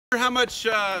How much,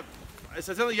 so I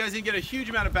tell you guys didn't get a huge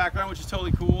amount of background, which is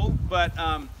totally cool, but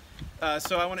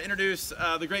so I want to introduce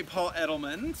the great Paul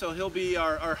Edelman. So he'll be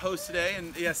our host today,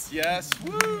 and yes,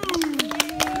 woo!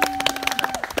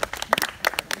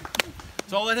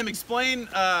 So I'll let him explain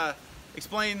the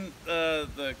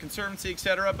Conservancy,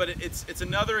 etc. But it's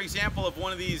another example of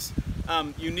one of these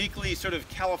uniquely sort of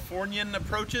Californian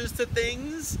approaches to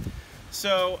things.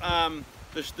 So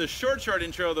the short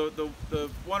intro, the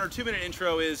 1 or 2 minute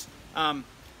intro is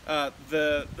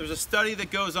there's a study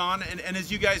that goes on, and as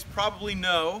you guys probably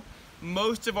know,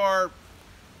 most of our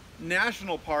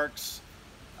national parks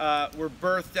were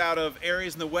birthed out of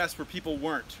areas in the West where people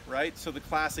weren't, right? So the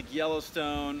classic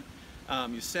Yellowstone,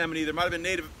 Yosemite, there might have been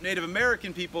Native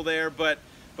American people there, but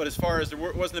as far as there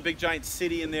wasn't a big giant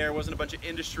city in there, wasn't a bunch of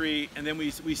industry, and then we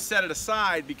set it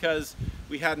aside because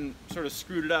we hadn't sort of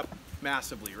screwed it up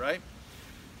massively, right?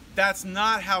 That's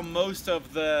not how most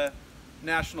of the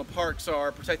national parks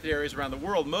are, protected areas around the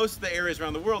world. Most of the areas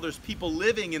around the world, there's people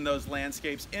living in those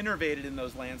landscapes, innervated in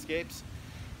those landscapes,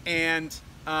 and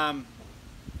then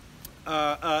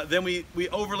we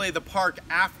overlay the park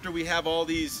after we have all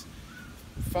these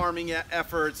farming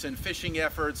efforts and fishing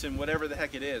efforts and whatever the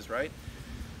heck it is, right?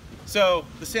 So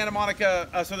the Santa Monica,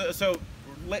 we're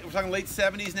talking late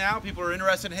 70s now, people are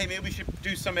interested in, hey, maybe we should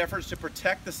do some efforts to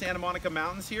protect the Santa Monica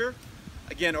Mountains here.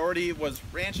 Again, already was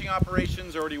ranching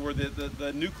operations, already were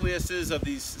the nucleuses of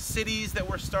these cities that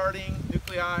were starting,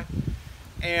 nuclei.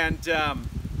 And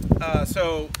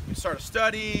so we start a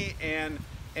study, and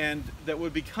that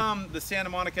would become the Santa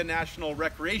Monica National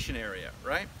Recreation Area,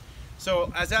 right?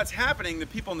 So as that's happening, the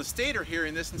people in the state are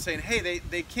hearing this and saying, hey,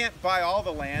 they can't buy all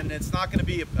the land, and it's not going to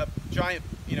be a giant,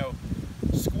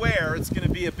 square. It's going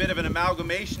to be a bit of an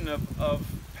amalgamation of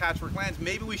patchwork lands.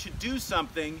 Maybe we should do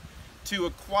something to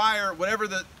acquire whatever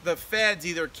the feds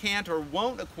either can't or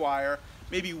won't acquire.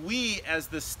 Maybe we, as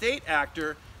the state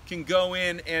actor, can go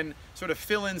in and sort of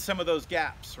fill in some of those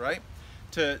gaps, right?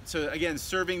 To again,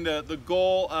 serving the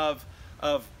goal of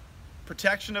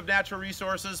protection of natural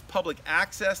resources, public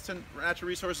access to natural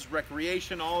resources,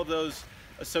 recreation, all of those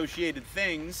associated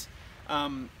things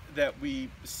that we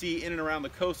see in and around the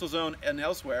coastal zone and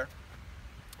elsewhere.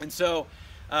 And so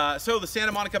the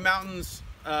Santa Monica Mountains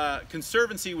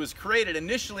Conservancy was created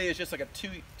initially as just like a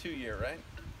two-year, right?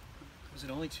 Was it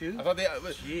only 2? I thought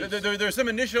there's some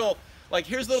initial, like,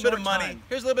 here's a little bit of money. Time.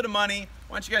 Here's a little bit of money.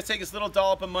 Why don't you guys take this little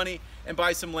dollop of money and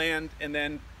buy some land and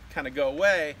then kind of go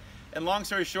away? And long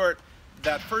story short,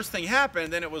 that first thing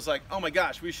happened, then it was like, oh my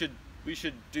gosh, we should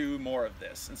do more of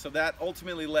this. And so that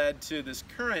ultimately led to this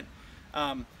current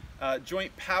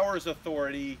Joint Powers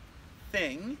Authority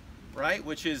thing, right?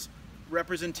 Which is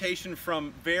representation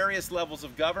from various levels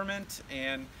of government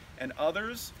and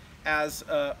others as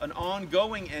an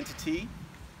ongoing entity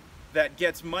that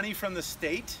gets money from the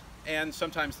state, and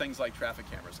sometimes things like traffic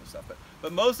cameras and stuff,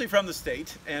 but mostly from the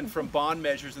state and from bond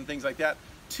measures and things like that,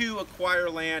 to acquire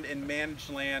land and manage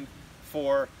land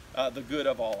for the good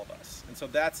of all of us. And so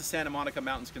that's the Santa Monica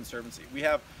Mountains Conservancy. We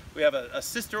have a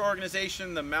sister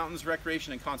organization, the Mountains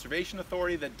Recreation and Conservation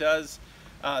Authority, that does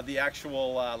the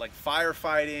actual like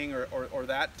firefighting or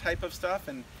that type of stuff,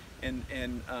 and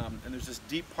there's this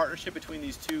deep partnership between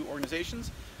these two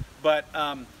organizations. But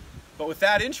with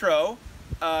that intro,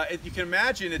 you can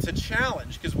imagine it's a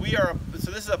challenge, because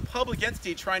so this is a public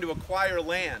entity trying to acquire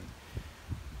land.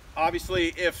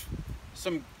 Obviously, if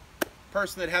some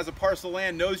person that has a parcel of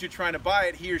land knows you're trying to buy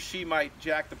it, he or she might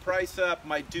jack the price up,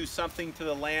 might do something to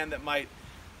the land that might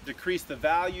decrease the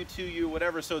value to you,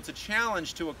 whatever. So it's a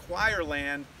challenge to acquire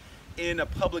land in a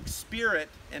public spirit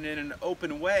and in an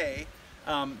open way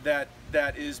that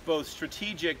is both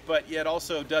strategic, but yet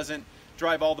also doesn't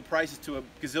drive all the prices to a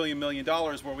gazillion $1 million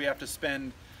where we have to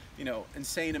spend,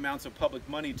 insane amounts of public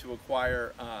money to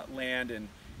acquire land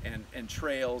and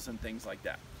trails and things like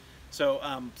that. So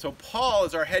Paul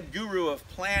is our head guru of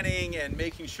planning and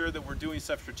making sure that we're doing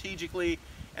stuff strategically.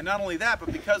 And not only that,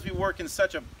 but because we work in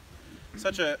such a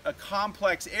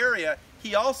complex area,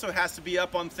 he also has to be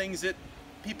up on things that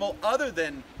people other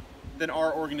than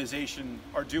our organization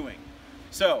are doing.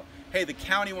 So, hey, the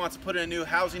county wants to put in a new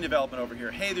housing development over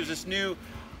here. Hey, there's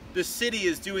the city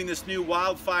is doing this new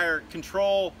wildfire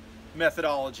control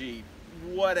methodology,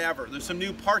 whatever. There's some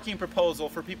new parking proposal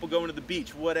for people going to the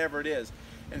beach, whatever it is.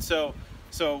 And so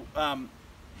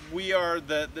we are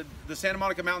the Santa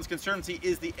Monica Mountains Conservancy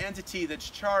is the entity that's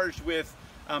charged with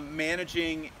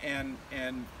managing and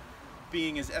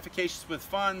being as efficacious with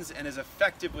funds and as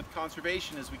effective with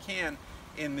conservation as we can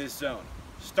in this zone.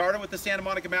 Started with the Santa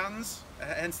Monica Mountains,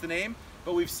 hence the name,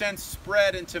 but we've since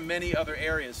spread into many other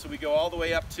areas. So we go all the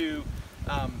way up to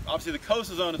Obviously, the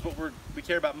coastal zone is what we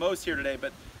care about most here today,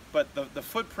 but the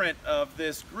footprint of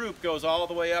this group goes all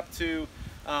the way up to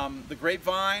the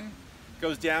Grapevine,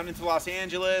 goes down into Los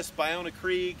Angeles, Bayona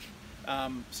Creek,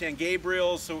 San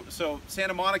Gabriel. So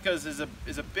Santa Monica's is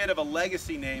a bit of a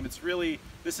legacy name. It's really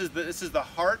this is the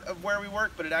heart of where we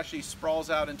work, but it actually sprawls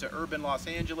out into urban Los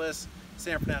Angeles,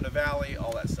 San Fernando Valley,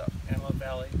 all that stuff. Antelope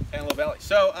Valley. Antelope Valley.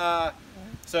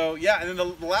 So yeah, and then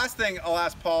the last thing I'll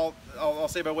ask Paul, I'll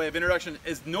say by way of introduction,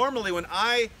 is normally when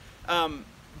I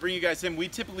bring you guys in, we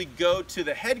typically go to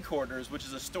the headquarters, which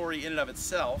is a story in and of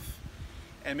itself,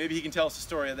 and maybe he can tell us the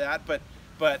story of that. But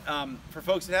for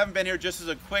folks that haven't been here, just as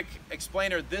a quick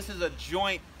explainer, this is a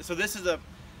joint, so this is a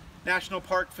national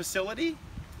park facility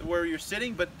where you're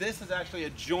sitting, but this is actually a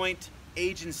joint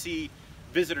agency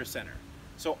visitor center.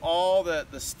 So all the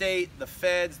state, the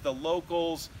feds, the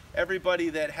locals, everybody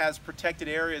that has protected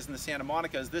areas in the Santa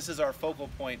Monicas, this is our focal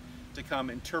point to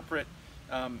come interpret,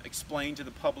 explain to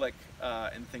the public,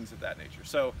 and things of that nature.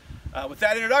 So with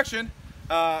that introduction,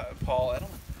 Paul Edelman.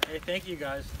 Hey, thank you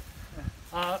guys.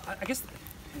 I guess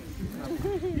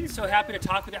I'm so happy to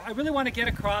talk with you. I really want to get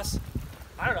across,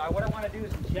 I don't know, what I want to do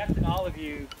is inject in all of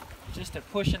you just to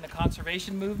push in the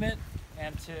conservation movement,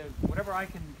 and to whatever I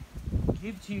can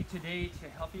give to you today to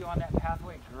help you on that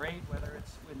pathway, great, whether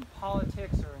it's in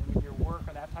politics or in your work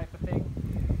or that type of thing.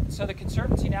 So the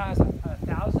Conservancy now has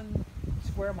 1,000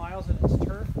 square miles in its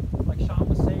turf, like Sean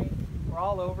was saying. We're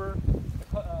all over.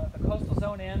 The coastal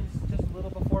zone ends just a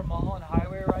little before Mulholland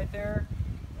Highway right there.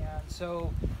 And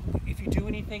so if you do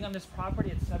anything on this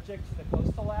property, it's subject to the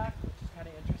Coastal Act, which is kind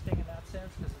of interesting in that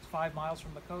sense because it's 5 miles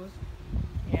from the coast.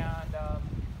 And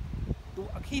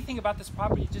a key thing about this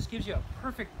property, it just gives you a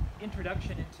perfect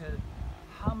introduction into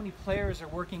how many players are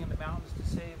working in the mountains to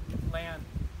save land.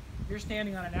 You're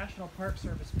standing on a National Park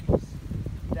Service piece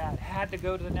that had to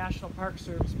go to the National Park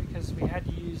Service because we had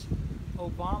to use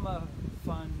Obama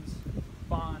bonds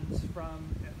from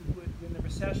in the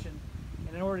recession,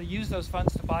 and in order to use those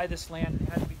funds to buy this land, it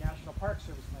had to be National Park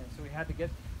Service land. So we had to get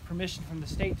permission from the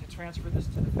state to transfer this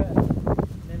to the Fed,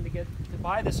 and then to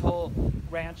buy this whole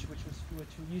ranch, which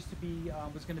used to be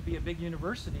was going to be a big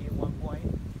university at one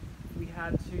point. We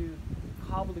had to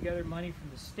cobble together money from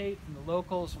the state, from the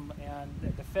locals, and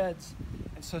the feds.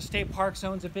 And so State Parks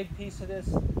owns a big piece of this.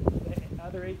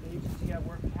 Another agency I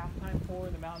work half-time for,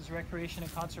 the Mountains Recreation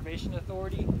and Conservation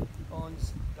Authority,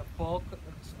 owns a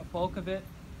bulk of it,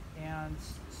 and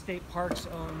State Parks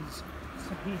owns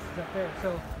some pieces up there.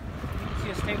 So you can see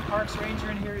a State Parks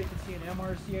Ranger in here, you can see an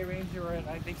MRCA Ranger, and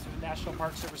I think some National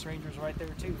Park Service Rangers right there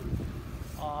too.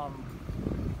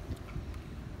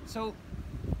 So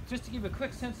just to give a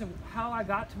quick sense of how I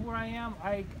got to where I am,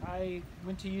 I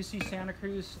went to UC Santa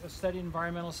Cruz, studied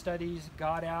environmental studies,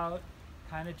 got out,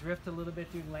 kind of drifted a little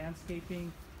bit doing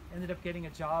landscaping, ended up getting a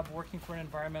job working for an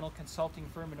environmental consulting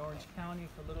firm in Orange County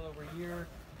for a little over a year.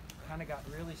 Kind of got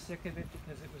really sick of it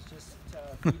because it was just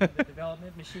feeding the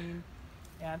development machine.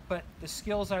 But the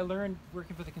skills I learned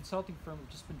working for the consulting firm have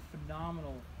just been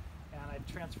phenomenal. And I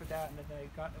transferred that, and then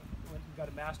I went and got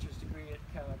a master's degree at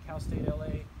Cal State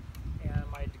LA. And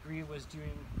my degree was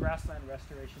doing grassland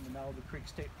restoration in Malibu Creek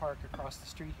State Park across the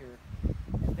street here.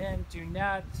 And then doing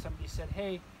that, somebody said,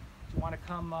 hey, do you want to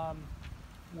come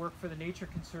work for the Nature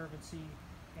Conservancy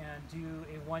and do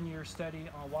a 1-year study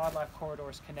on wildlife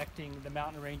corridors connecting the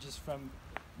mountain ranges from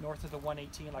north of the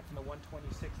 118, like from the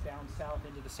 126 down south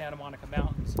into the Santa Monica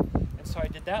Mountains. And so I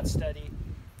did that study,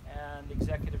 and the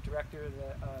executive director of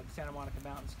the Santa Monica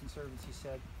Mountains Conservancy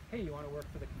said, hey, you want to work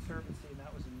for the Conservancy? And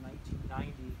that was in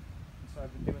 1990. And so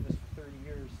I've been doing this for 30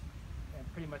 years, and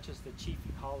pretty much as the chief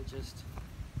ecologist.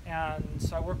 And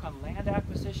so I work on land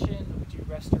acquisition, we do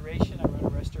restoration. I run a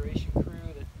restoration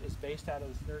crew that is based out of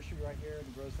this nursery right here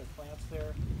and grows their plants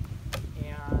there.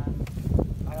 And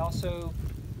I also,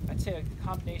 I'd say a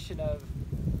combination of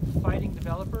fighting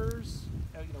developers,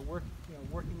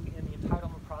 working in the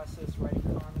entitlement process, writing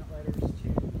comment letters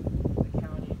to the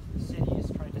county, to the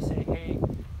cities, trying to say, hey,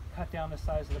 cut down the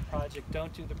size of the project,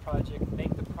 don't do the project,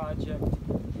 make the project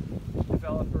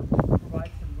developer provide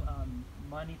some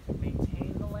money to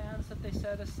maintain the lands that they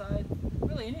set aside.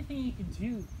 Really anything you can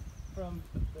do from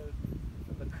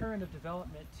the current of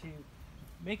development to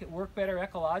make it work better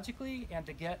ecologically and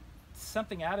to get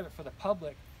something out of it for the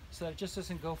public, so that it just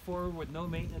doesn't go forward with no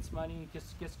maintenance money,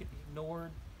 just gets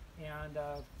ignored, and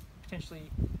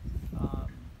potentially,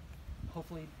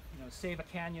 hopefully, save a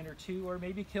canyon or two, or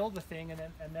maybe kill the thing and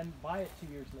then buy it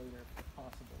 2 years later if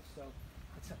possible. So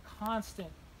it's a constant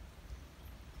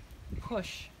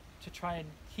push to try and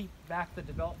keep back the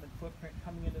development footprint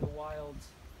coming into the wilds,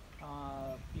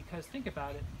 because think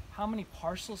about it, how many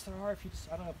parcels there are. If you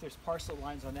just, I don't know if there's parcel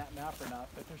lines on that map or not,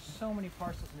 but there's so many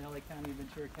parcels in LA County,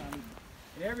 Ventura County,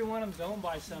 and every one of them's owned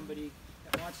by somebody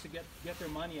that wants to get their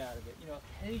money out of it. You know,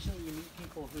 occasionally you meet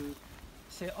people who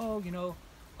say, oh, you know,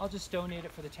 I'll just donate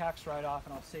it for the tax write-off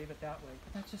and I'll save it that way.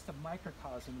 But that's just a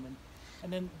microcosm.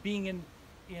 And then being in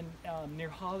near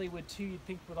Hollywood too, you'd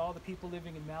think with all the people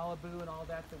living in Malibu and all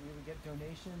that we would get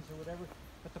donations or whatever.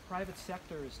 But the private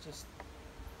sector is just,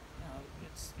 you know,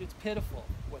 it's pitiful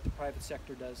what the private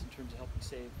sector does in terms of helping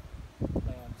save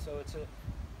land. So it's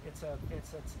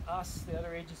us, the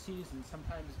other agencies, and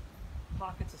sometimes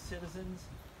pockets of citizens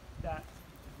that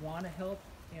want to help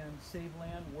and save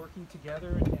land working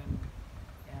together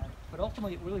but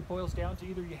ultimately it really boils down to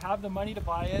either you have the money to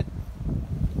buy it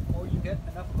or you get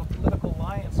enough of a political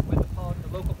alliance with the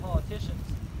local politicians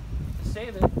to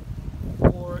save it,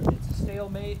 or it's a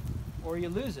stalemate or you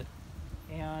lose it.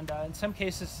 And in some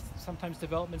cases sometimes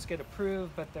developments get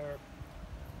approved but they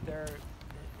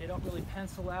don't really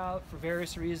pencil out for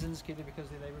various reasons, either because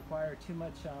they require too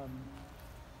much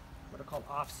what are called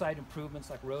off-site improvements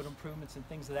like road improvements and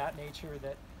things of that nature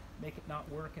that make it not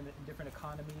work in different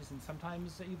economies. And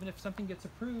sometimes even if something gets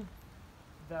approved,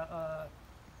 the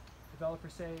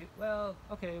developers say, well,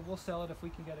 okay, we'll sell it if we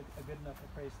can get a good enough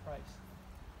appraised price.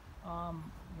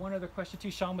 One other question too,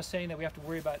 Sean was saying that we have to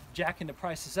worry about jacking the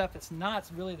prices up. It's not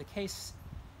really the case.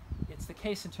 It's the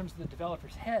case in terms of the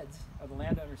developers' heads, or the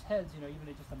landowners' heads, you know,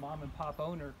 even just a mom and pop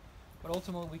owner. But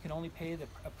ultimately we can only pay the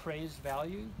appraised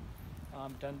value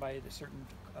done by a certain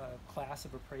class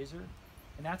of appraiser.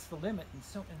 And that's the limit. And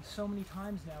so many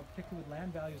times now, particularly with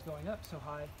land values going up so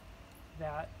high,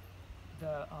 that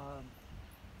the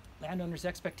landowners'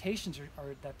 expectations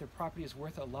are that their property is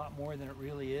worth a lot more than it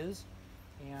really is.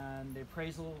 And the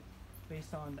appraisal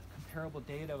based on comparable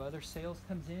data of other sales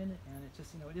comes in, and it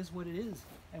just, you know, it is what it is.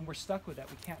 And we're stuck with that.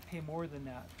 We can't pay more than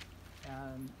that.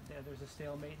 And there's a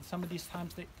stalemate. And some of these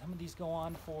times, some of these go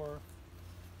on for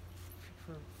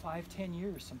 5-10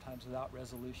 years sometimes without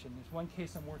resolution. There's one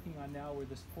case I'm working on now where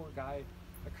this poor guy,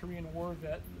 a Korean War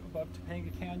vet above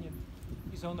Topanga Canyon,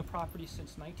 he's owned the property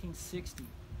since 1960.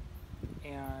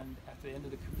 And at the end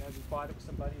of he bought it with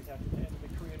some buddies after the end of the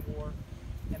Korean War.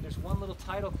 And there's one little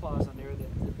title clause on there that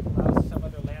allows some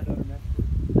other landowner next to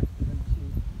them to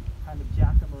kind of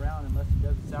jack them around unless he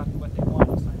does exactly what they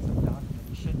want. He signs some document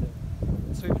he shouldn't have.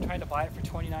 And so we've been trying to buy it for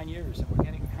 29 years, and we're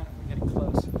getting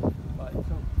close. But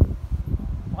so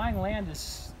buying land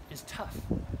is tough,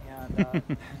 and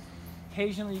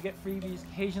occasionally you get freebies,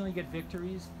 occasionally you get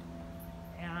victories.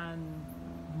 And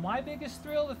my biggest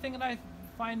thrill, the thing that I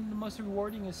find the most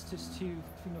rewarding, is just to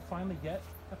finally get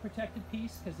a protected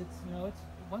piece, because it's, you know,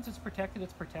 once it's protected,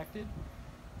 it's protected.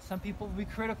 Some people will be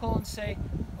critical and say,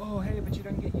 oh, hey, but you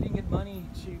didn't get money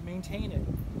to maintain it.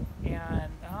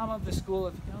 And I'm of the school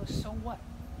of, you know, so what?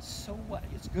 So what?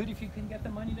 It's good if you can get the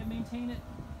money to maintain it,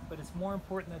 but it's more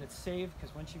important that it's saved,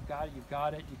 because once you've got it, you've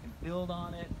got it. You can build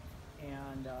on it,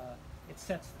 and it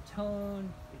sets the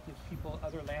tone. It gives people,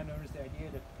 other landowners, the idea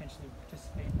to potentially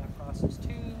participate in that process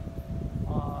too.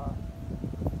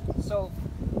 So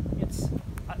it's,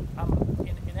 I'm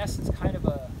in essence kind of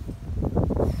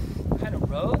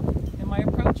rogue in my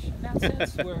approach in that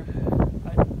sense, where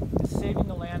saving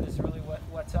the land is really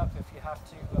what's up. If you have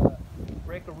to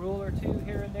break a rule or two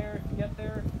here and there to get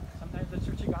there, sometimes that's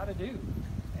what you got to do.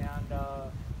 And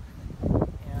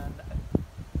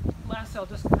last, I'll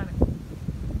just kind of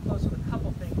close with a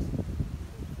couple things.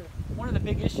 One of the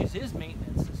big issues is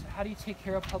maintenance. Is how do you take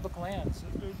care of public lands?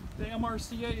 The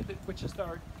MRCA, which is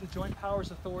the Joint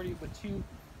Powers Authority with 2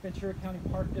 Ventura County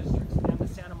Park Districts and the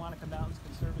Santa Monica Mountains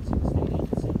Conservancy, the state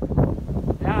agency,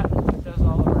 that does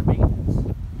all of our maintenance.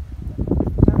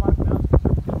 Santa Monica Mountains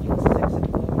Conservancy only has 6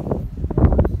 employees,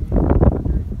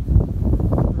 MRCA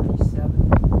 137,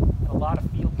 and a lot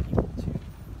of field people too.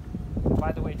 And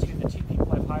by the way, too, the 2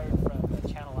 people I've hired from the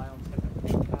Channel Islands have been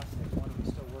fantastic. One of them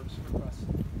still works for us.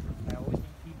 I always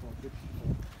need people, good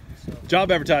people. So,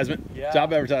 job advertisement. Yeah.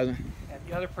 Job advertisement. And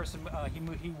the other person,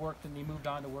 he worked and he moved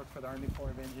on to work for the Army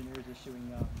Corps of Engineers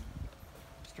issuing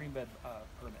stream bed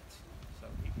permits. So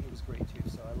he was great too.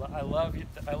 So I love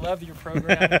your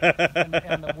program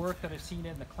and the work that I've seen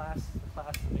in the class. The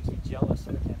class that makes me jealous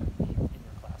of attending in your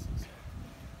classes.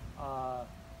 How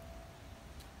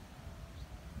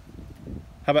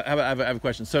about I have a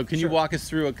question. So can you walk us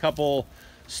through a couple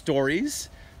stories?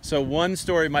 So one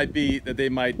story might be that they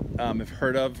might have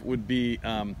heard of would be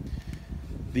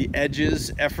the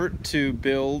Edge's effort to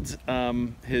build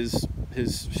his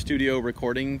studio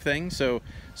recording thing. So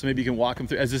maybe you can walk him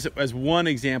through as one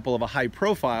example of a high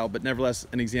profile, but nevertheless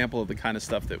an example of the kind of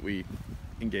stuff that we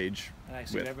engage And I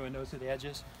assume with. everyone knows who the Edge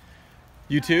is?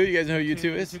 U2? You guys know who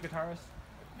U2 is? U2 guitarist.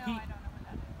 No, I don't know what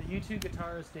that is. The U2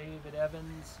 guitarist David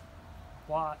Evans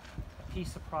bought a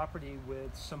piece of property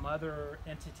with some other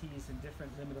entities and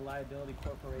different limited liability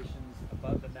corporations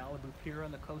above the Malibu Pier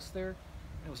on the coast there.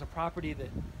 And it was a property that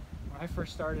when I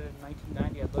first started in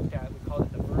 1990, I looked at, we called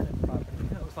it the Vernon property.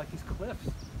 And it was like these cliffs.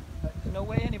 There's no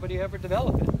way anybody ever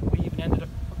developed it. We even ended up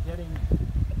getting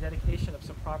a dedication of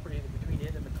some property between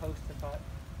it and the coast and thought,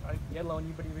 let alone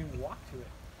anybody even walk to it.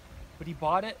 But he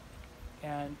bought it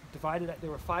and divided it.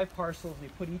 There were 5 parcels, and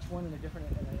he put each one in a different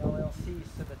in an LLC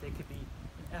so that they could be,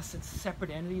 in essence, separate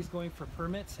entities going for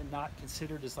permits and not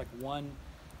considered as like one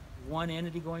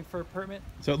entity going for a permit.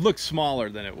 So it looked smaller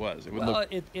than it was. It would Well,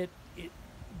 look...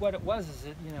 what it was is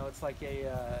it's like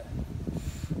a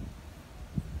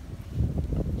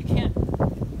you can't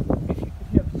if you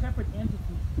have separate entities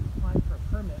applying for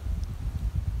a permit,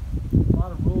 a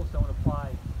lot of rules don't apply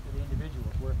to the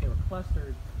individuals. Where if they were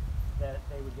clustered, that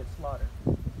they would get slaughtered.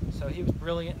 So he was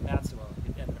brilliant, and it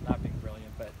ended up not being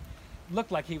brilliant, but it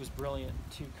looked like he was brilliant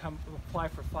to come apply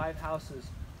for 5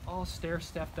 houses, all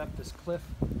stair-stepped up this cliff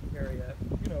area,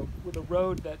 with a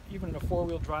road that even in a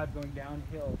 4-wheel drive going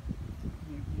downhill,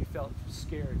 you felt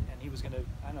scared. And he was gonna,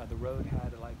 I don't know, the road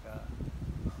had like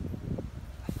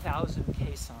 1,000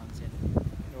 caissons in it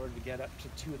in order to get up to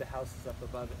 2 of the houses up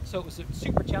above it. So it was a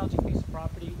super challenging piece of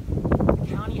property. The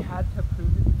county had to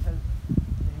approve it because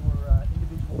they were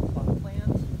individual plot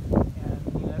plans,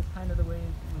 and that's kind of the way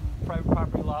private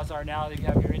property laws are now. You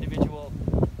have your individual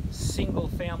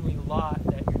single-family lot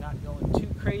that you're not going too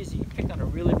crazy. You picked on a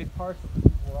really big parcel.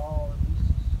 We're all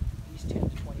at least 10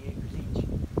 to 20 acres each.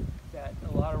 That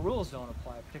a lot of rules don't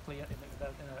apply, particularly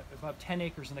above 10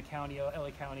 acres in the county,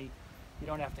 LA County. You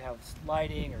don't have to have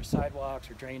lighting or sidewalks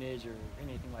or drainage or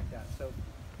anything like that. So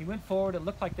he went forward. It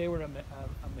looked like they were a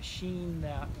machine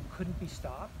that couldn't be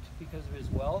stopped because of his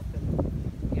wealth,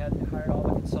 and he had hired all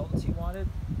the consultants he wanted.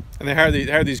 And they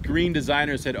hired these green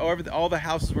designers, said, oh, all the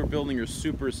houses we're building are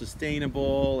super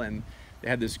sustainable, and they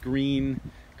had this green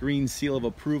seal of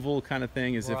approval kind of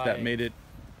thing, as if that made it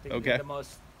okay. The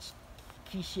most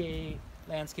cliche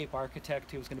landscape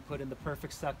architect who was going to put in the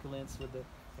perfect succulents with the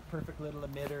perfect little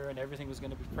emitter, and everything was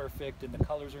going to be perfect, and the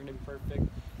colors are going to be perfect, and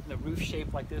the roof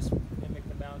shaped like this would mimic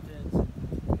the mountains,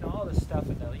 and all this stuff,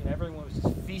 and everyone was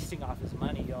just feasting off his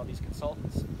money, all these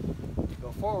consultants, to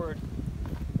go forward.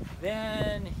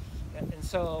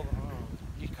 So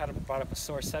you kind of brought up a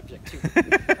sore subject too.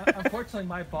 Unfortunately,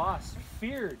 my boss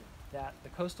feared that the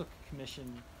Coastal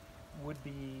Commission would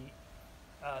be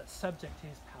subject to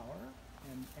his power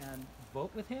and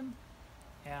vote with him,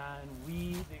 and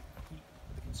the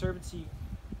Conservancy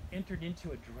entered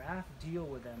into a draft deal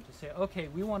with them to say, okay,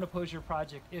 we want to oppose your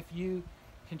project if you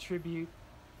contribute,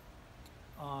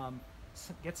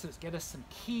 get us some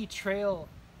key trail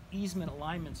easement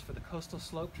alignments for the Coastal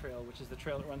Slope Trail, which is the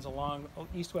trail that runs along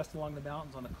east-west along the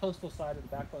mountains on the coastal side of the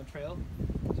Backbone Trail.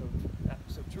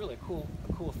 So it's really a cool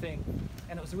thing,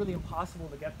 and it was really impossible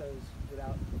to get those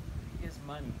without his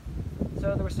money.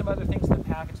 So there were some other things in the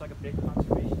package, like a big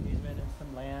conservation easement and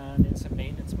some land and some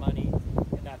maintenance money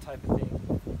and that type of thing.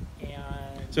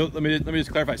 And so let me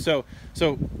just clarify. So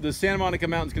the Santa Monica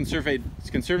Mountains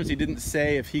Conservancy didn't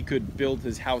say if he could build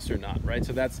his house or not, right?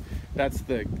 So that's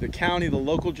the county, the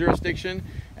local jurisdiction,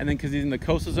 and then because he's in the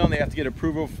coastal zone, they have to get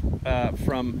approval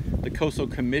from the Coastal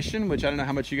Commission, which I don't know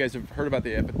how much you guys have heard about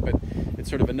but it's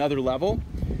sort of another level.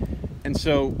 And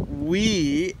so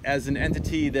we, as an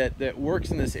entity that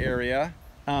works in this area,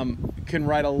 can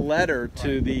write a letter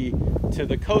to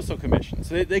the Coastal Commission.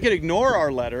 So they could ignore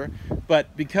our letter,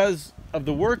 but because of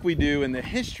the work we do and the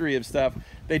history of stuff,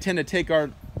 they tend to take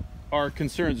our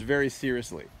concerns very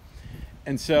seriously.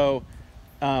 And so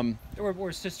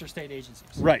we're sister state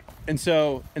agencies. Right. And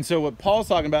so what Paul's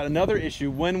talking about, another issue,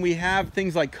 when we have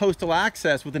things like coastal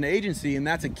access with an agency, and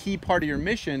that's a key part of your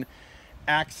mission,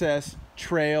 access,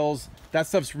 trails, that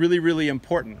stuff's really, really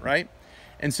important, right?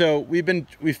 And so we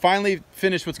finally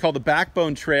finished what's called the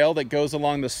Backbone Trail that goes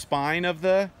along the spine of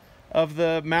the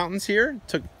mountains here. It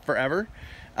took forever.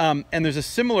 And there's a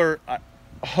similar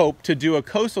hope to do a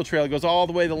coastal trail that goes all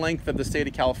the way the length of the state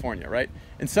of California, right?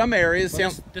 In some areas,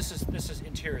 this is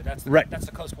interior. That's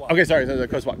the coast walk. Okay, sorry, the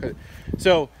coast walk.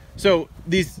 So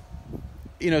these,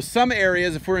 some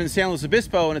areas, if we're in San Luis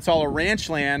Obispo and it's all a ranch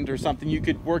land or something, you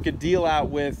could work a deal out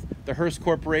with the Hearst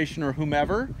Corporation or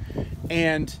whomever,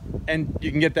 and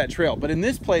you can get that trail. But in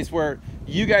this place where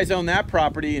you guys own that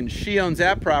property and she owns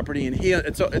that property and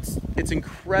it's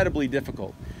incredibly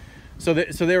difficult. So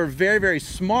they were very, very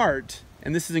smart,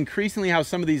 and this is increasingly how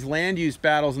some of these land use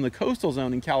battles in the coastal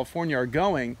zone in California are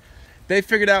going. They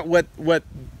figured out what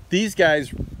these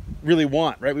guys really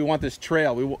want, right? We want this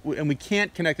trail, and we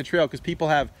can't connect the trail because people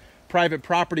have private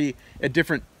property at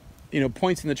different,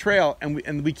 points in the trail,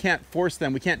 and we can't force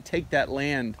them. We can't take that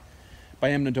land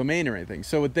by eminent domain or anything.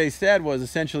 So what they said was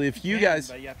essentially, if you guys,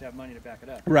 but you have to have money to back it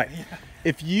up. right?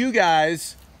 If you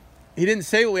guys, he didn't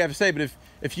say what we have to say, but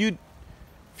if you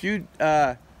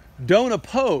don't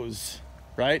oppose,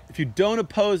 right? If you don't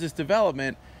oppose this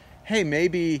development, hey,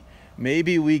 maybe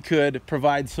we could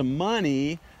provide some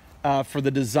money for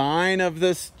the design of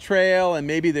this trail and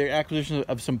maybe the acquisition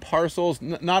of some parcels,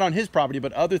 not on his property,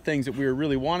 but other things that we were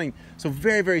really wanting. So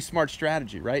very, very smart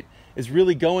strategy, right? Is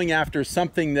really going after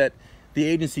something that the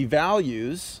agency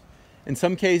values. In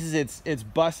some cases, it's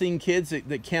busing kids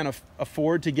that can't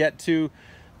afford to get to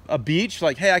a beach.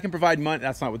 Like, hey, I can provide money.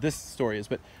 That's not what this story is,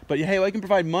 but hey, well, I can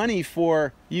provide money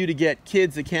for you to get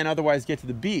kids that can't otherwise get to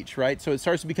the beach, right? So it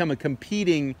starts to become a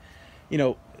competing,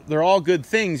 they're all good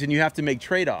things, and you have to make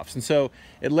trade-offs. And so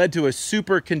it led to a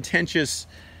super contentious,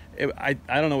 I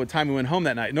don't know what time we went home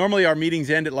that night. Normally our meetings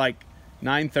end at like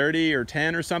 9:30 or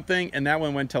 10 or something, and that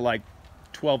one went to like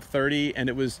 12:30,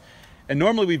 and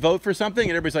normally we vote for something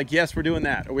and everybody's like, yes, we're doing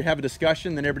that. Or we have a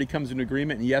discussion, then everybody comes to an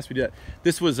agreement, and yes, we do that.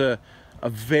 This was a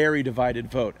very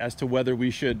divided vote as to whether we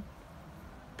should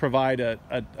provide a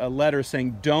letter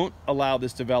saying don't allow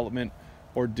this development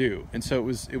or do. And so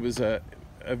it was a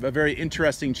very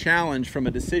interesting challenge from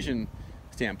a decision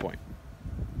standpoint.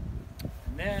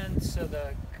 And then, so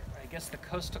I guess the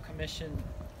Coastal Commission,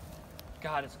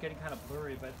 God, it's getting kind of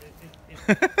blurry, but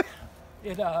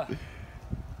it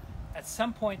at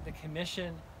some point the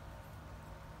commission.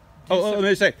 Let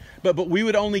me say, but we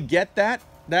would only get that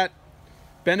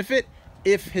benefit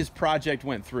if his project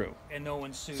went through. And no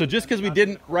one sued. So just because we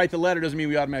didn't write the letter doesn't mean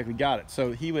we automatically got it.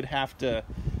 So he would have to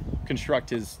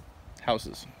construct his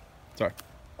houses. Sorry.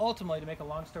 Ultimately, to make a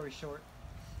long story short,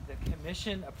 the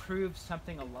commission approved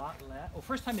something a lot less. Well,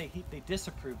 first time they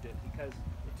disapproved it because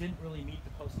it didn't really meet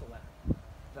the coastal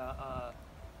act.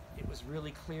 It was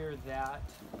really clear that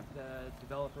the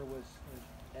developer was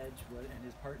Edgewood and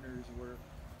his partners were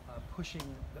pushing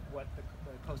what the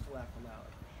coastal act allowed.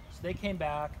 So they came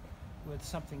back with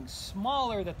something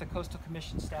smaller that the Coastal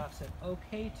Commission staff said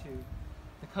okay to.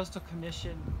 The Coastal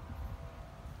Commission,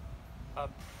 did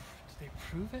they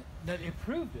approve it? No, they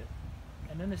approved it.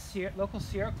 And then the local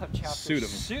Sierra Club chapter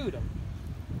sued them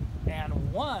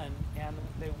and won. And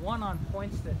they won on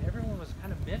points that everyone was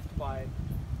kind of miffed by. It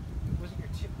wasn't your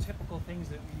typical things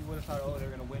that you would have thought, oh, they're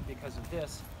going to win because of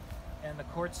this. And the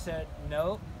court said,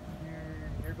 no,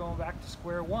 you're going back to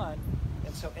square one.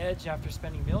 And so Edge, after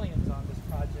spending millions on this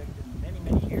project in many,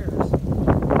 many years,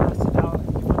 asked it out.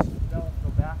 He wants to go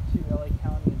back to LA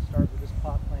County and start with his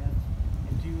plot plans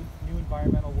and do new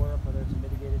environmental work, whether it's a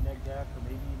mitigated neg deck or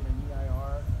maybe even an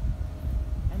EIR.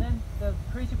 And then the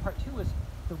crazy part too was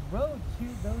the road to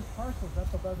those parcels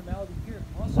up above the Malibu Pier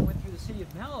also went through the city of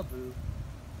Malibu.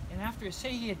 And after,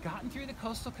 say, he had gotten through the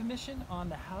Coastal Commission on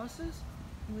the houses,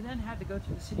 he then had to go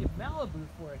to the city of Malibu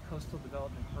for a coastal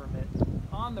development permit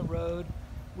on the road,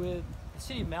 with the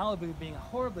city of Malibu being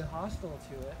horribly hostile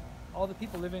to it, all the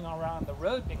people living around the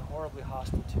road being horribly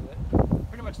hostile to it,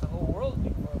 pretty much the whole world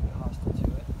being horribly hostile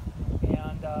to it.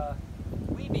 And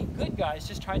we being good guys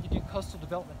just tried to do coastal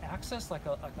development access like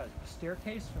a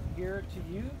staircase from here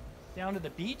to you, down to the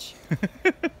beach.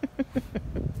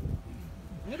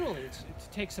 Literally, it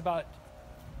takes about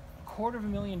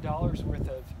 $250,000 worth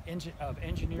of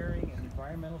engineering and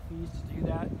environmental fees to do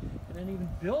that, and then even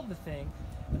build the thing.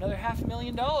 Another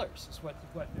 $500,000 is what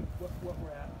we're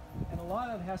at, and a lot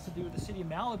of it has to do with the city of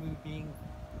Malibu being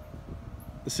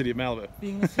the city of Malibu.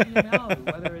 Being the city of Malibu,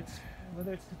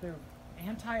 whether it's that they're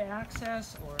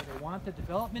anti-access, or they want the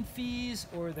development fees,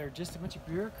 or they're just a bunch of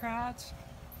bureaucrats.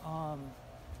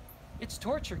 It's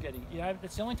torture getting.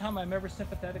 It's the only time I'm ever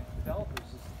sympathetic to developers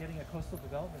is getting a coastal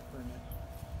development permit.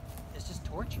 It's just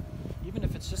torture, even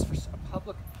if it's just for a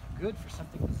public good, for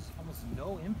something that's almost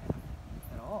no impact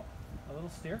at all. A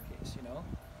little staircase,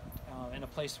 in a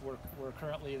place where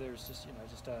currently there's just you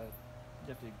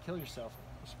have to kill yourself,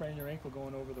 sprain your ankle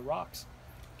going over the rocks.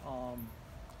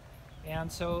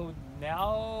 And so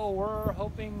now we're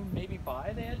hoping maybe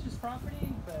buy the Edge's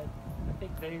property, but I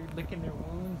think they're licking their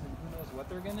wounds and who knows what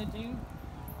they're going to do.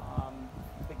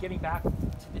 But getting back to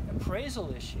the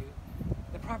appraisal issue,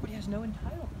 the property has no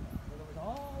entitlement. There was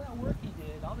all that work he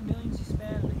did, all the millions he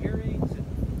spent, the hearings,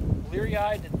 and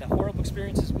bleary-eyed, and the horrible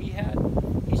experiences we had.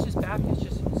 He's just back. It's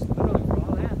literally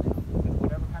raw land now, with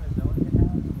whatever kind of zoning it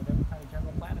has, and whatever kind of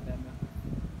general plan amendment.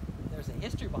 There's a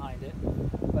history behind it,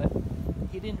 but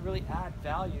he didn't really add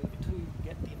value until you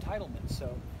get the entitlement.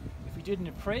 So if we did an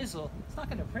appraisal, it's not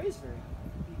going to appraise very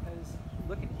high, because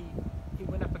look at he he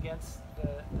went up against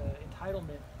the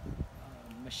entitlement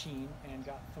machine and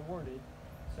got thwarted.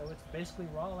 So it's basically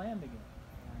raw land again.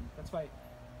 And that's why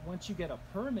once you get a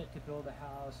permit to build a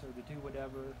house or to do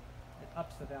whatever, it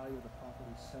ups the value of the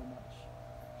property so much.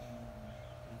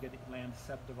 You get land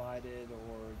subdivided,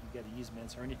 or you get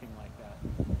easements or anything like that.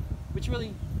 Which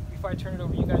really, before I turn it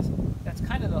over to you guys, that's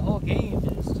kind of the whole game,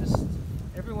 is just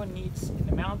everyone needs, in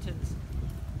the mountains,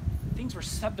 things were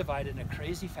subdivided in a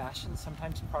crazy fashion.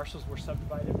 Sometimes parcels were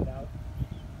subdivided without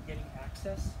getting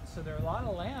access. So there are a lot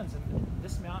of lands in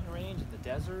this mountain range, in the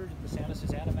desert, in the Santa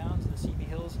Susana Mountains, and the CB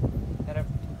Hills, that have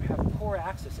poor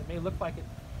access. It may look like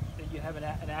that you have an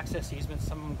access easement.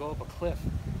 Some of them go up a cliff,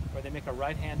 or they make a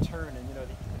right-hand turn, and you know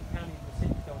the county and the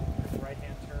city don't encourage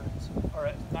right-hand turns or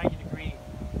 90-degree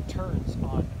turns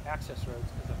on access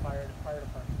roads because the fire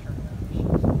department turn around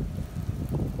machines.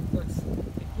 So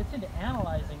it gets into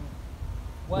analyzing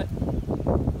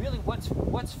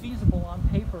what's feasible on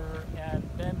paper, and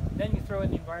then you throw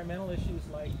in the environmental issues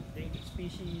like endangered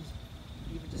species,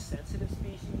 even just sensitive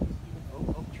species, even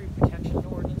oak tree protection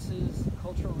ordinances,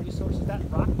 cultural resources. That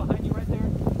rock behind you right there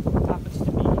happens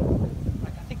to be,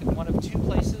 like, I think, one of two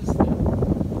places that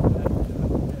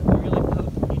really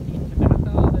potent Indian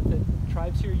tobacco that the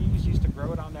tribes here used to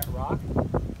grow it on that rock.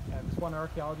 And this one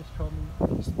archaeologist told me he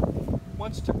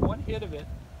once took one hit of it,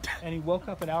 and he woke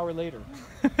up an hour later.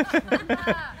 That's some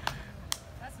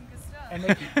good stuff.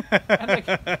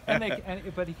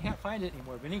 But he can't find it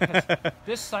anymore. Because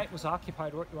this site was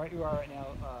occupied right you are right now.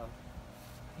 I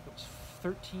think it was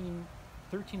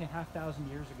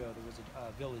 13,500 years ago. There was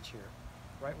a village here,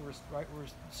 right where we're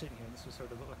sitting here. And this was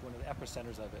sort of like one of the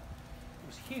epicenters of it. It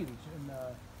was huge, and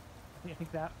I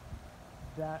think that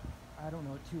I don't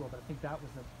know it too well, but I think that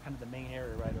was kind of the main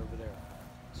area right over there.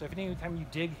 So if any time you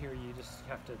dig here, you just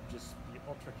have to just be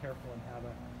ultra careful and have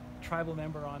a tribal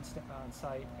member on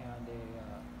site and an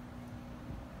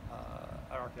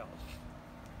archaeologist.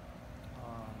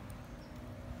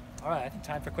 All right, I think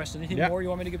time for questions. Anything more you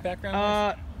want me to give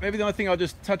background? Maybe the only thing I'll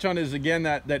just touch on is, again,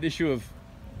 that issue of.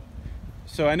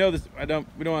 So I know this. We don't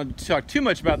want to talk too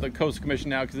much about the Coastal Commission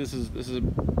now, because this is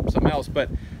something else. But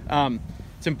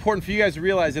it's important for you guys to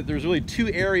realize that there's really two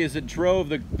areas that drove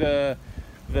the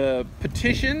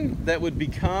petition that would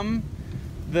become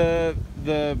the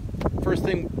first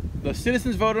thing the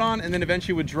citizens voted on, and then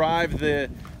eventually would drive the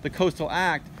Coastal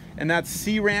Act, and that's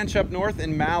Sea Ranch up north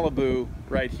and Malibu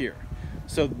right here.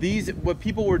 So what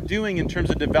people were doing in terms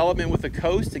of development with the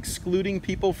coast, excluding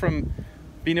people from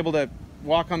being able to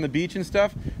walk on the beach and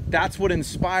stuff, that's what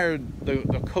inspired the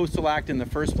Coastal Act in the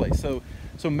first place. So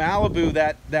Malibu,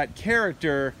 that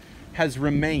character has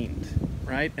remained,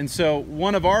 right? And so we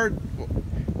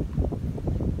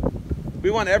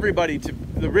want everybody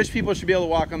the rich people should be able to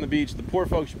walk on the beach, the poor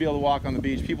folks should be able to walk on the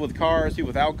beach, people with cars, people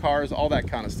without cars, all that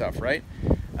kind of stuff, right?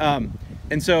 And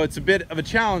so it's a bit of a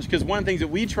challenge, because one of the things that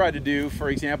we try to do, for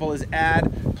example, is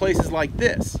add places like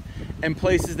this and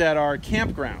places that are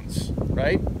campgrounds,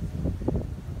 right?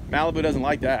 Malibu doesn't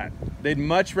like that. They'd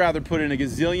much rather put in a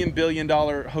gazillion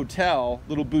billion-dollar hotel,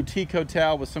 little boutique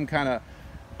hotel with some kind of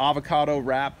avocado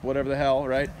wrap, whatever the hell,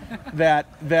 right? that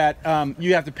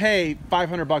you have to pay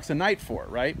 $500 a night for,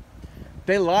 right?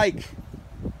 They like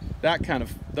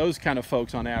those kind of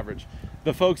folks on average.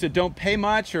 The folks that don't pay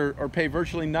much or pay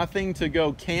virtually nothing to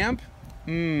go camp,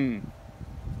 they're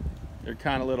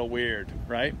kind of a little weird,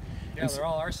 right? Yeah, they're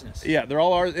all arsonists. Yeah, they're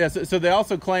all arsonists. So they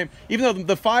also claim, even though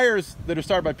the fires that are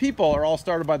started by people are all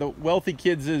started by the wealthy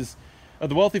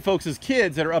the wealthy folks'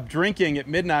 kids that are up drinking at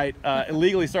midnight,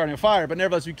 illegally starting a fire, but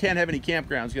nevertheless, you can't have any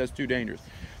campgrounds because that's too dangerous.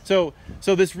 So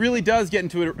this really does get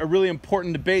into a really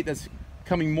important debate that's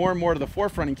coming more and more to the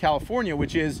forefront in California,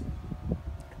 which is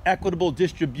equitable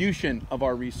distribution of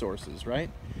our resources,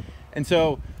 right? And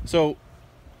so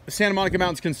Santa Monica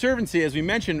Mountains Conservancy, as we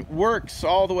mentioned, works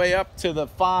all the way up to the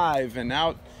 5 and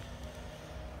out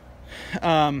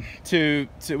to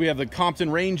we have the Compton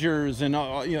Rangers and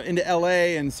into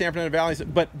LA and San Fernando Valley,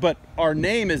 but our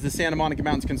name is the Santa Monica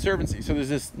Mountains Conservancy. So there's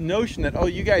this notion that, oh,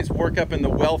 you guys work up in the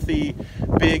wealthy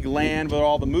big land where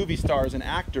all the movie stars and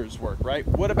actors work, right?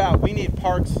 What about, we need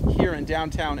parks here in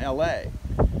downtown LA,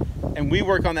 and we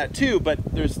work on that too, but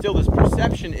there's still this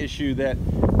perception issue that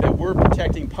we're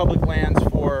protecting public lands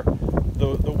for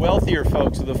the wealthier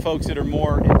folks, or the folks that are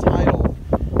more entitled.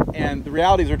 And the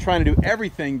reality is we're trying to do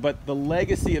everything, but the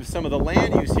legacy of some of the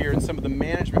land use here and some of the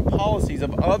management policies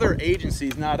of other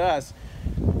agencies, not us,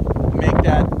 make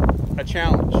that a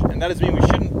challenge. And that doesn't mean we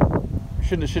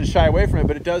shouldn't shy away from it,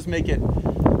 but it does make it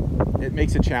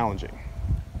makes it challenging.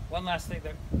 One last thing,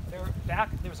 there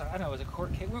was a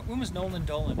court case. When was Nolan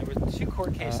Dolan? There were 2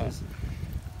 court cases.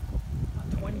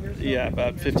 20 years ago? Yeah,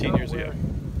 about 15 years ago. Where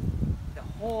the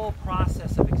whole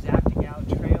process of exacting out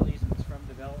trail easements from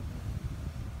development,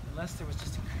 unless there was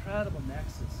just incredible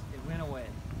nexus, it went away.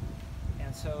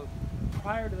 And so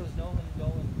prior to those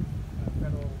Nolan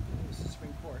federal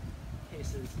Supreme Court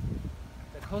cases,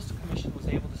 the Coastal Commission was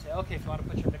able to say, okay, if you want to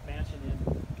put your McMansion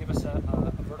in, give us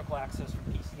a vertical access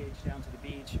from PCH down to the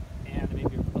beach, and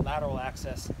maybe a lateral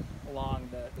access along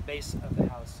the base of the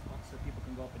house so people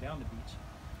can go up and down the beach.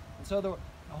 And so there were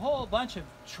a whole bunch of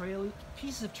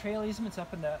pieces of trail easements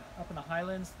up in the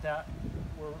highlands that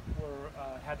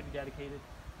had to be dedicated,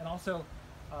 and also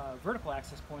vertical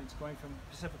access points going from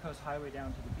Pacific Coast Highway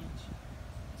down to the beach.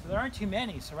 So there aren't too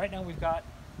many. So right now we've got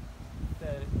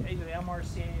either the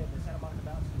MRC and the Santa Monica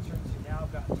Mountains Conservancy now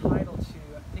have got title to,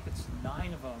 I think it's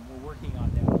 9 of them we're working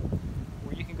on now,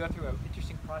 where you can go through an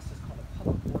interesting process called a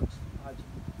public works project,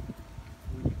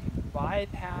 where you can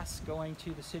bypass going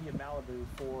to the city of Malibu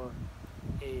for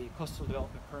a coastal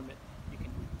development permit. You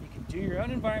can do your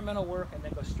own environmental work and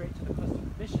then go straight to the Coastal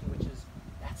Commission, which is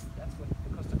that's what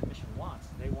the Coastal Commission wants.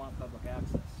 They want public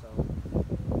access.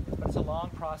 But it's a long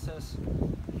process.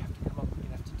 You have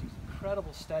to do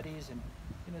incredible studies, and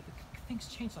things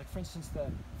change. Like for instance,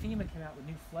 the FEMA came out with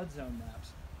new flood zone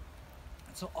maps,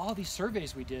 and so all these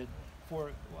surveys we did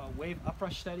for wave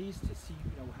uprush studies to see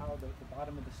how the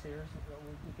bottom of the stairs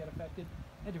would get affected.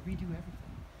 They had to redo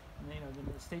everything. And then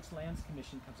the state's lands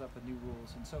commission comes up with new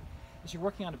rules, and so as you're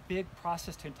working on a big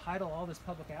process to entitle all this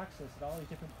public access at all these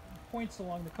different points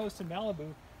along the coast in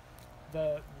Malibu,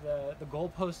 the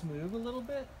goalposts move a little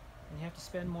bit, and you have to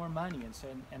spend more money.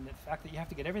 And the fact that you have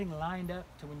to get everything lined up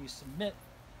to when you submit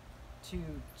to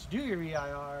do your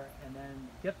EIR, and then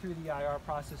get through the EIR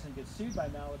process and get sued by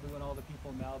Malibu and all the people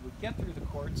in Malibu, get through the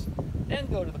courts, then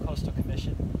go to the Coastal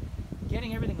Commission,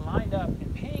 getting everything lined up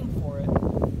and paying for it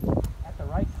at the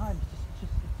right time,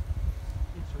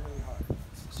 it's really hard.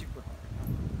 It's super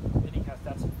hard. Because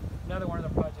that's another one of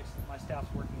the projects that my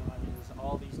staff's working on, is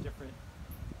all these different,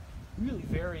 really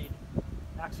varied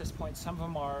access points. Some of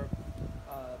them are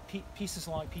pieces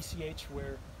along PCH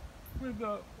where with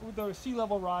the sea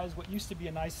level rise, what used to be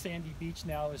a nice sandy beach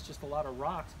now is just a lot of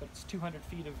rocks, but it's 200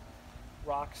 feet of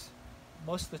rocks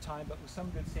most of the time, but with some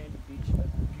good sandy beach. But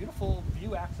beautiful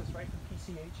view access right from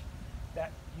PCH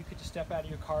that you could just step out of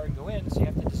your car and go in. So you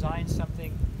have to design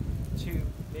something to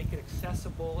make it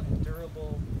accessible and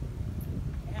durable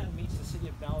and meets the city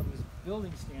of Malibu's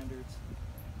building standards,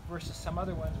 versus some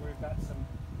other ones where we've got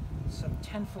some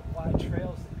 10-foot wide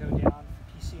trails that go down from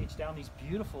PCH down these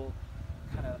beautiful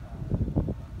kind of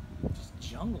just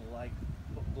jungle-like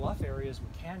bluff areas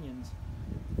with canyons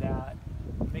that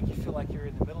make you feel like you're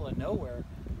in the middle of nowhere,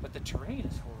 but the terrain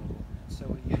is horrible. And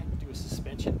so you have to do a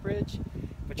suspension bridge,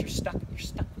 but you're stuck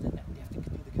within that. You have to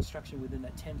do the construction within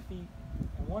that 10 feet.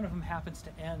 And one of them happens to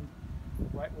end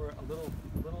right where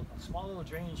a small little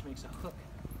drainage makes a hook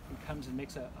and comes and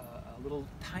makes a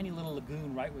tiny little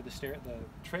lagoon right where the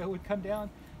trail would come down.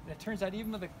 And it turns out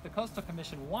even with the Coastal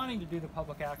Commission wanting to do the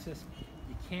public access,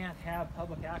 you can't have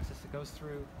public access that goes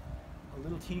through a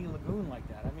little teeny lagoon like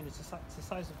that. I mean, it's the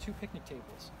size of 2 picnic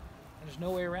tables, and there's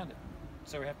no way around it.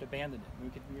 So we have to abandon it. We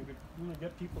could really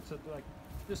get people to like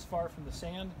this far from the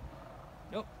sand.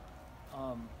 Nope.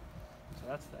 So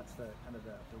that's the kind of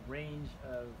the range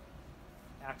of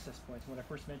access points. When I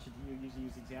first mentioned to you, usually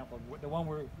use the example of the one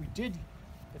where we did.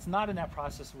 It's not in that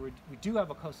process where we do have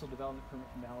a coastal development permit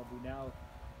from Malibu. Now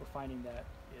we're finding that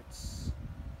it's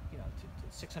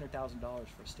 $600,000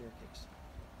 for a staircase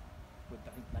with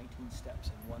I think 19 steps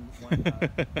and one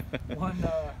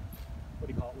what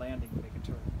do you call it, landing to make a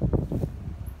turn.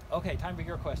 Okay, time for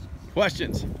your questions.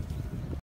 Questions?